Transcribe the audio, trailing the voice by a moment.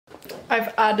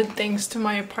I've added things to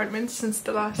my apartment since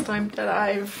the last time that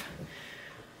I've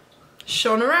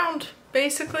shown around.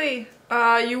 Basically,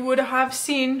 you would have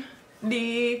seen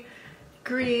the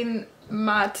green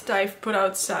mat that I've put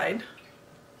outside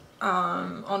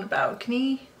on the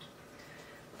balcony.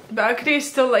 The balcony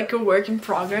is still like a work in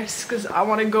progress because I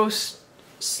want to go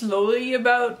slowly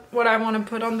about what I want to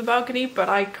put on the balcony, but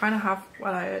I kind of have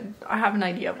what I have an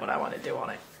idea of what I want to do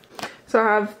on it. So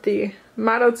I have the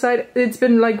mat outside. It's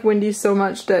been like windy so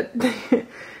much that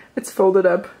it's folded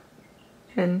up,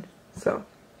 and so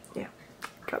yeah,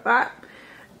 got that.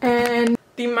 And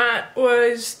the mat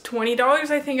was $20.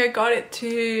 I think I got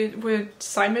it with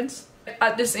Simon's.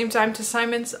 At the same time to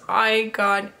Simon's, I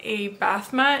got a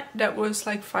bath mat that was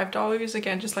like $5.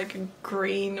 Again, just like a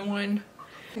green one.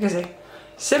 Like I say,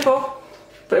 simple,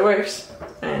 but it works.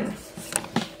 And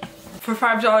for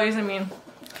 $5, I mean,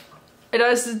 it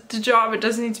does the job. It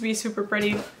doesn't need to be super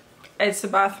pretty. It's a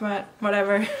bath mat,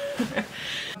 whatever.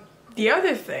 The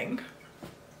other thing,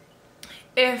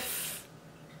 if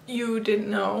you didn't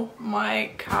know, my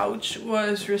couch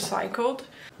was recycled.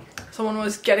 Someone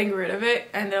was getting rid of it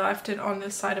and they left it on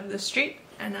the side of the street,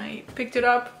 and I picked it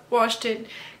up, washed it,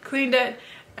 cleaned it,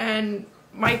 and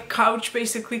my couch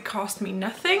basically cost me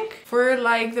nothing. For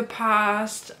like the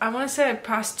past, I want to say like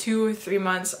past 2 or 3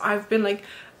 months, I've been like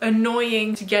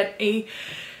annoying to get a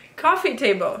coffee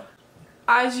table.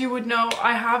 As you would know,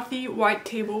 I have the white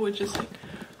table, which is like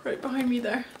right behind me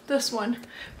there, this one.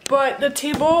 But the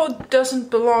table doesn't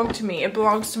belong to me, it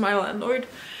belongs to my landlord,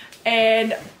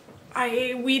 and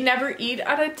we never eat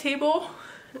at a table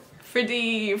for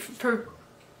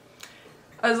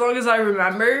as long as I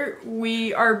remember.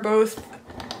 We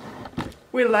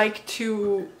like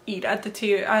to eat at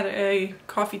a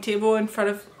coffee table in front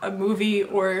of a movie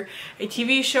or a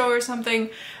TV show or something,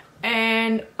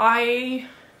 and I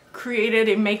created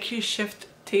a makeshift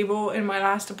table in my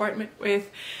last apartment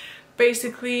with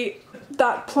basically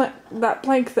that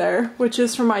plank there, which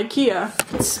is from IKEA.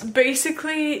 It's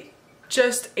basically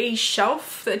just a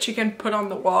shelf that you can put on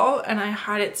the wall, and I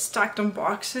had it stacked on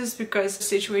boxes because the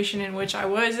situation in which I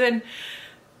was in,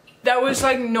 that was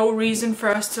like no reason for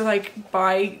us to like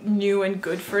buy new and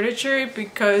good furniture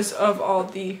because of all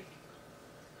the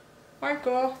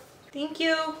Marco, thank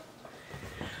you,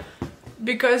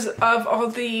 because of all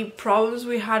the problems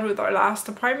we had with our last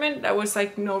apartment. That was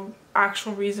like no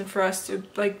actual reason for us to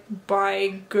like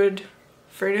buy good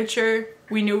furniture.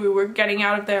 We knew we were getting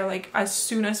out of there like as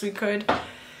soon as we could,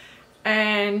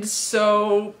 and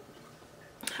so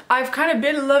I've kind of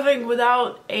been living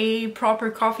without a proper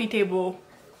coffee table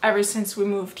ever since we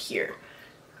moved here.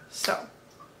 So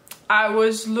I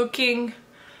was looking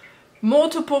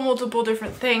multiple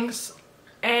different things,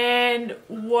 and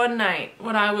one night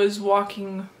when I was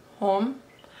walking home,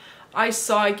 I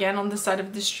saw again on the side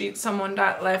of the street someone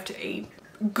that left a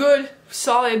good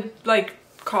solid like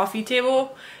coffee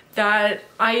table that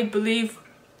I believe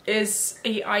is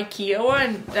a IKEA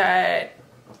one that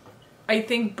I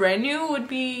think brand new would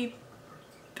be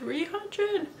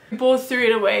 300. We both threw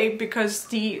it away because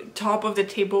the top of the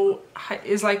table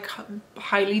is like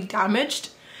highly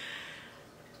damaged,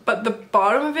 but the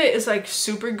bottom of it is like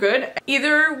super good.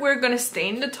 Either we're gonna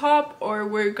stain the top or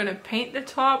we're gonna paint the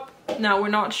top. Now we're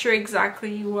not sure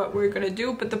exactly what we're gonna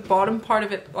do, but the bottom part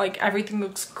of it, like everything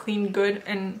looks clean, good,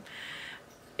 and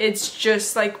it's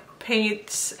just like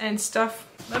paints and stuff.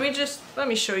 Let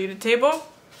me show you the table.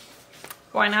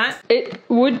 Why not? It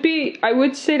would be, I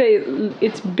would say that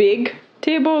it's big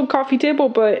table, coffee table,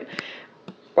 but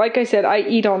like I said, I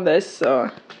eat on this, so.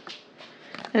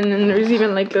 And then there's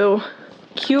even like little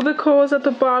cubicles at the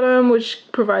bottom, which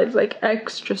provides like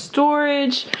extra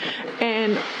storage.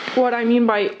 And what I mean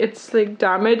by it's like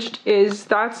damaged is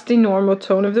that's the normal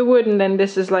tone of the wood, and then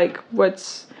this is like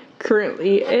what's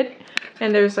currently it.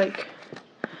 And there's like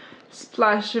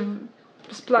splashes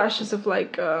of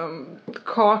like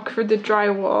caulk for the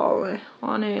drywall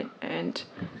on it, and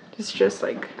it's just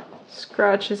like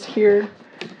scratches here.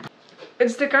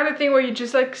 It's the kind of thing where you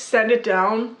just like sand it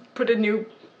down, put a new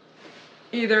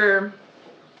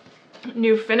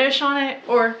finish on it,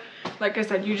 or like I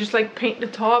said, you just like paint the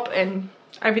top and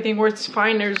everything works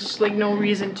fine. There's just like no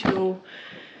reason to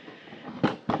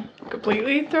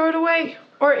completely throw it away.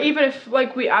 Or even if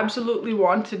like we absolutely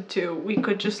wanted to, we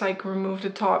could just like remove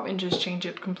the top and just change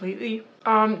it completely.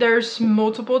 There's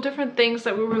multiple different things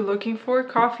that we were looking for.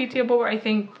 Coffee table, I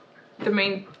think the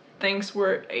main things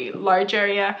were a large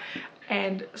area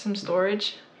and some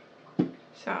storage.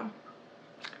 So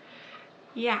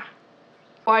yeah.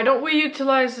 Why don't we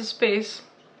utilize the space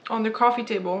on the coffee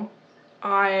table,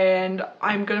 and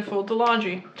I'm gonna fold the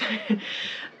laundry.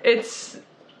 It's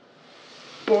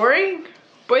boring,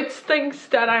 but it's things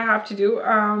that I have to do.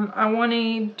 I want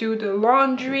to do the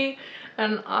laundry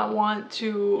and I want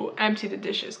to empty the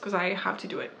dishes because I have to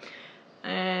do it.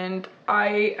 And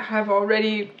I have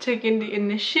already taken the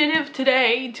initiative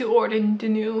today to order the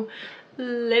new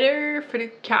litter for the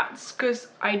cats because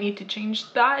I need to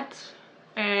change that,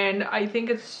 and I think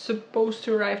it's supposed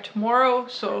to arrive tomorrow,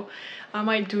 so I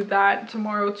might do that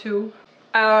tomorrow too.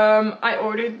 I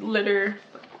ordered litter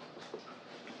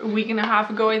a week and a half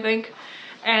ago, I think,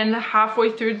 and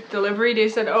halfway through the delivery they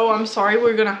said, oh, I'm sorry,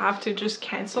 we're gonna have to just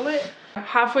cancel it.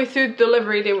 Halfway through the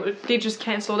delivery they just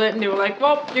canceled it, and they were like,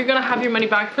 well, you're gonna have your money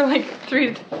back for like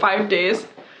 3 to 5 days.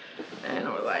 And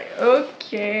I was like,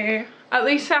 okay. At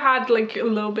least I had like a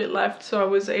little bit left, so I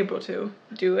was able to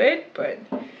do it, but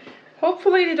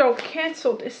hopefully they don't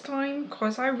cancel this time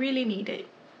because I really need it.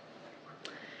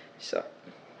 So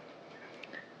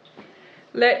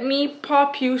let me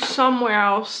pop you somewhere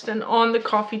else than on the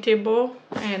coffee table,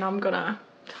 and I'm gonna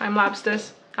time-lapse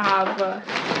this. I have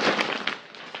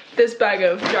this bag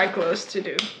of dry clothes to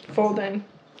do. Fold and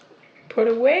put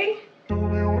away.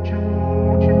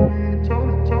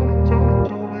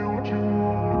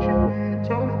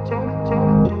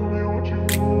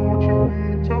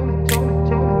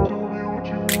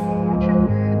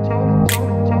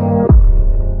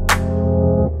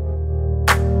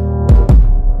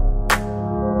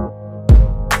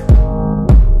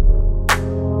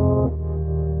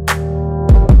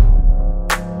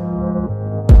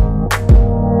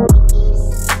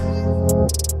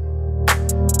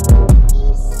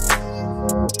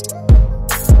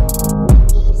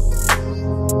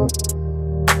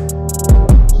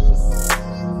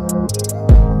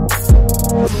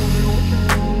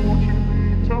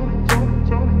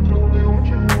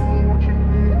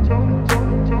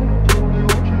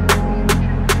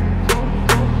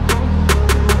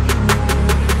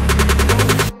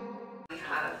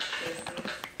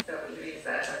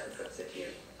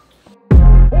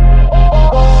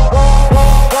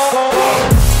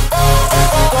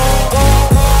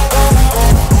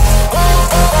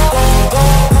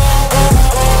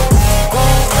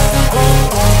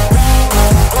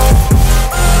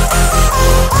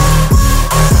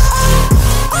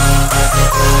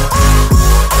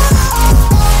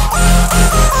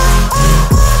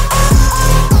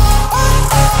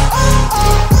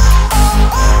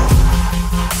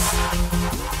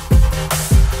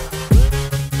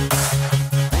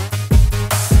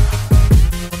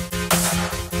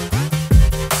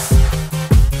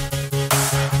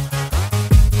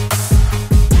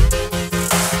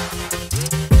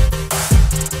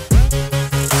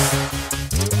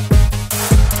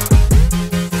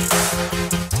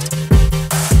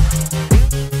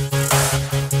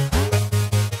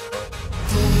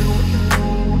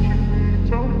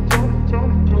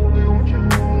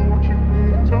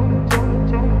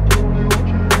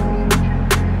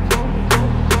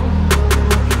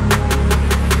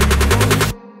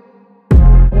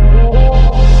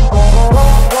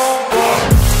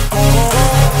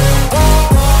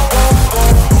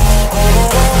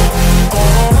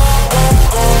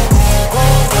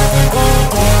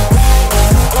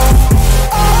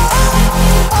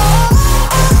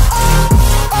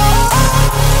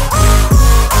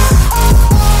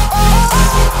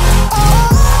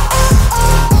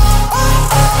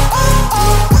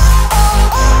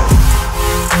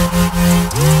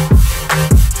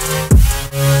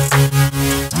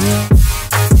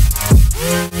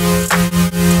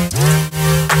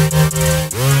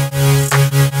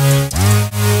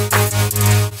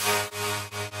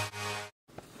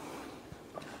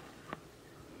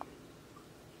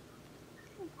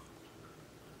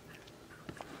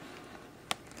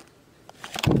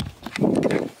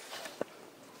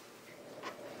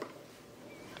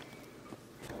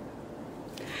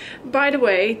 By the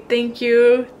way, thank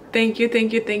you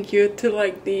to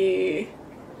like the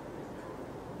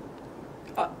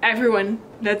everyone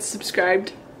that's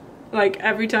subscribed. Like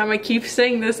every time I keep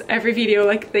saying this every video,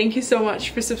 like thank you so much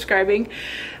for subscribing.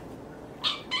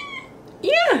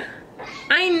 Yeah,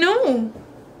 I know.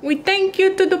 We thank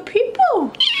you to the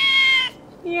people.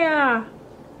 Yeah,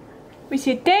 we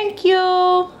say thank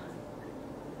you.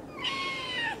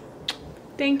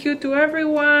 Thank you to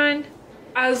everyone.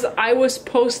 As I was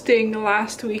posting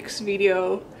last week's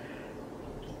video,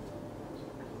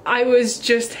 I was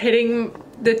just hitting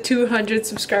the 200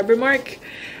 subscriber mark,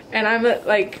 and I'm at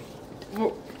like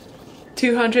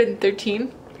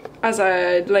 213 as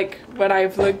I like when I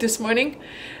vlogged this morning.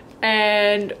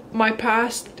 And my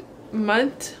past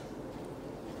month,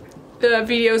 the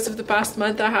videos of the past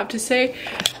month, I have to say,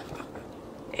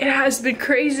 It has been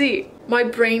crazy. My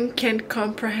brain can't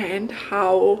comprehend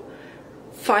how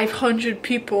 500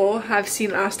 people have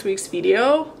seen last week's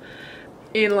video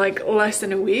in like less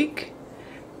than a week,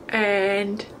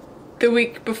 and the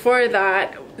week before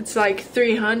that it's like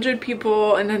 300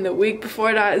 people, and then the week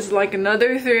before that is like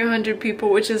another 300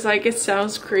 people, which is like, it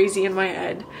sounds crazy in my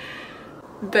head,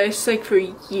 but it's like for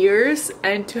years.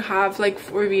 And to have like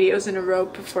 4 videos in a row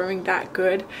performing that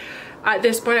good, at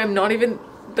this point I'm not even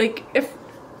like, if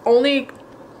only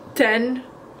 10,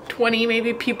 20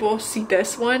 maybe people see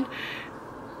this one,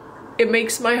 it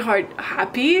makes my heart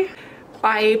happy.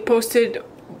 I posted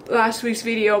last week's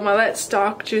video, my Let's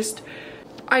Talk,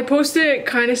 I posted it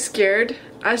kind of scared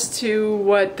as to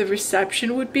what the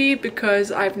reception would be,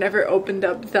 because I've never opened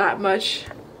up that much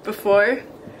before,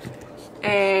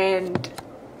 and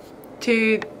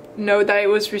to know that it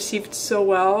was received so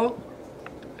well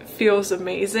feels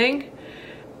amazing.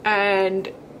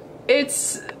 And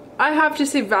it's, I have to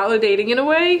say, validating in a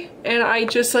way, and I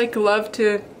just like love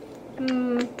to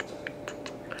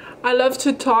I love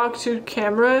to talk to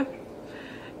camera.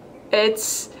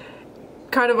 It's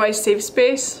kind of my safe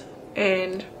space,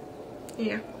 and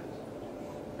yeah,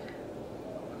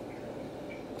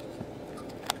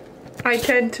 I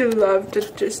tend to love to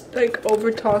just like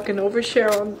over talk and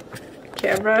overshare on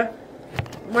camera.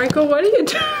 Michael, what are you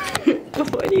doing?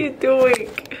 What are you doing?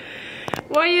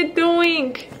 What are you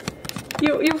doing?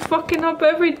 You're fucking up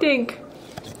everything.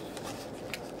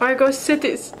 Alright, go sit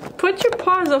this. Put your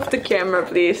paws off the camera,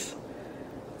 please.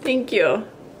 Thank you.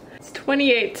 It's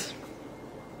 28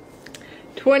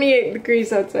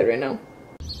 degrees outside right now.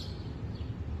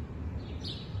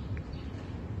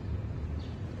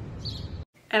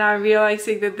 And I'm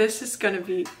realizing that this is gonna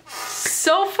be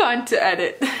so fun to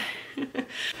edit.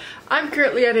 I'm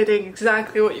currently editing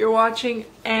exactly what you're watching,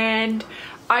 and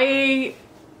I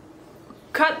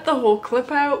cut the whole clip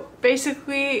out.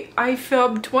 Basically, I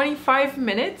filmed 25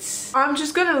 minutes. I'm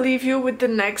just gonna leave you with the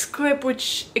next clip,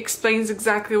 which explains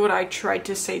exactly what I tried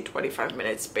to say 25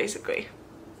 minutes, basically.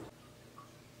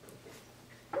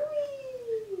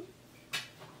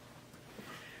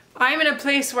 I'm in a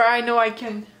place where I know I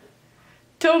can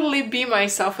totally be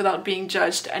myself without being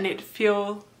judged, and it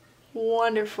feels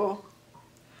wonderful.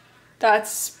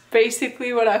 That's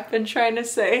basically what I've been trying to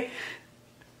say.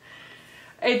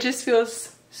 It just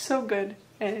feels so good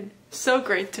and so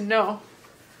great to know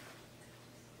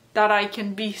that I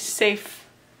can be safe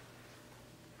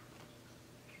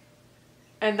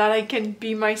and that I can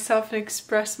be myself and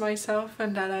express myself,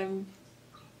 and that I'm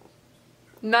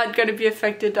not going to be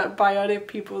affected by other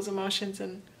people's emotions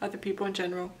and other people in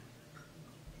general.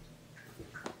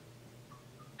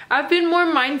 I've been more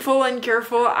mindful and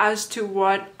careful as to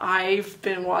what I've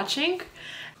been watching.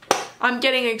 I'm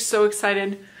getting so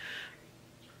excited.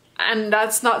 And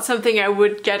that's not something I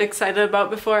would get excited about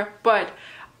before, but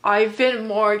I've been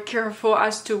more careful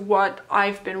as to what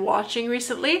I've been watching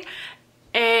recently.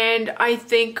 And I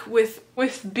think with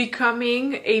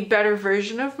becoming a better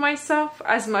version of myself,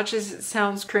 as much as it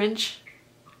sounds cringe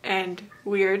and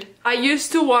weird, I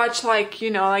used to watch like,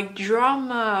 you know, like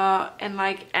drama and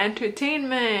like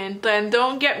entertainment, and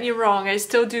don't get me wrong, I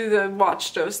still do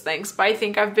watch those things, but I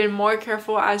think I've been more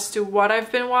careful as to what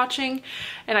I've been watching,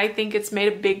 and I think it's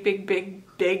made a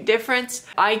big difference.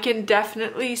 I can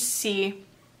definitely see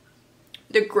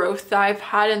the growth that I've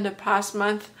had in the past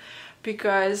month,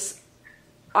 because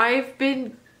I've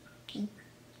been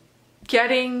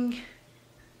getting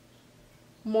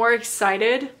more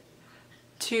excited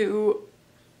to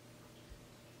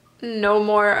know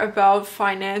more about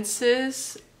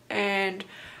finances, and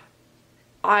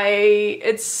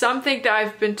it's something that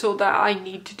I've been told that I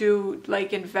need to do,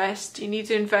 like invest. You need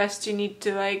to invest, you need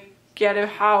to like get a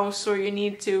house, or you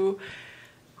need to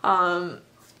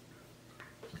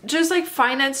just like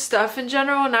finance stuff in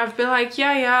general. And I've been like,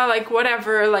 yeah, like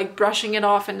whatever, like brushing it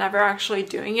off and never actually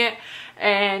doing it.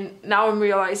 And now I'm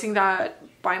realizing that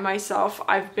by myself,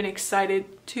 I've been excited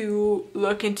to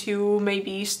look into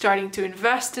maybe starting to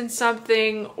invest in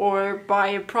something, or buy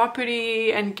a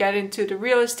property and get into the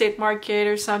real estate market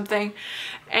or something.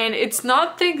 And it's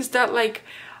not things that like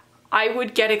I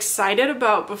would get excited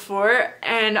about before,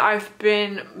 and I've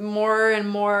been more and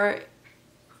more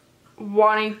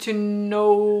wanting to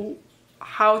know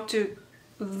how to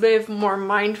live more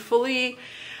mindfully,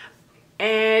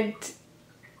 and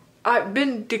I've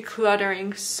been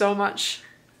decluttering so much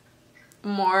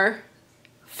more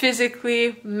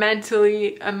physically,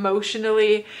 mentally,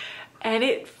 emotionally, and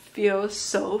it feels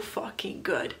so fucking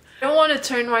good. I don't want to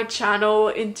turn my channel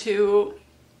into,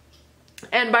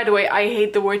 and by the way, I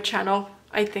hate the word channel.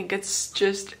 I think it's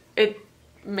just, it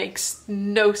makes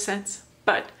no sense,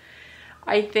 but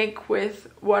I think with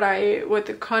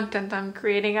the content I'm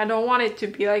creating, I don't want it to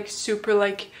be like super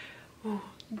like, oh,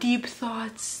 deep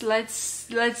thoughts,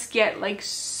 let's get like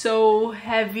so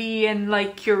heavy and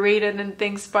like curated and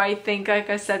things. But I think, like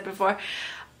I said before,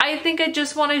 I think I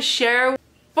just want to share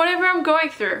whatever I'm going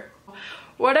through,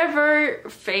 whatever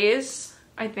phase.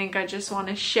 I think I just want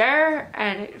to share,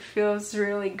 and it feels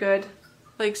really good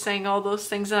like saying all those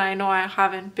things. And I know I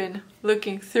haven't been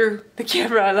looking through the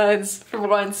camera lens for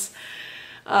once,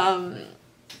 but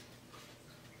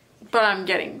I'm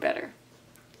getting better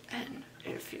and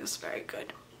it feels very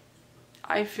good.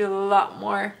 I feel a lot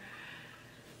more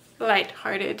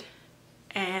lighthearted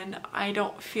and I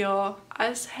don't feel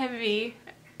as heavy.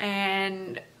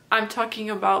 And I'm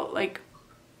talking about like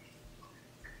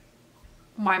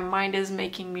my mind is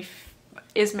making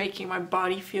my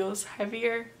body feels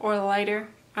heavier or lighter.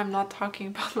 I'm not talking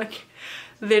about like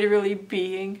literally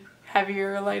being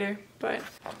heavier or lighter, but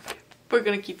we're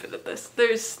gonna keep it at this.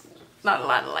 There's not a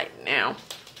lot of light now.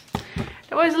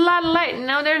 There was a lot of light and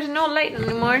now there's no light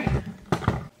anymore.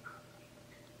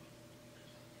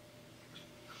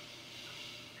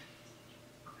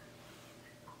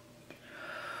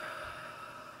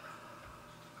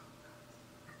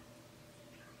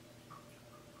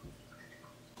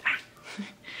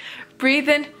 Breathe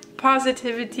in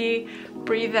positivity,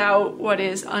 breathe out what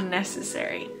is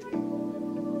unnecessary.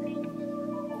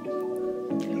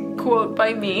 Quote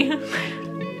by me.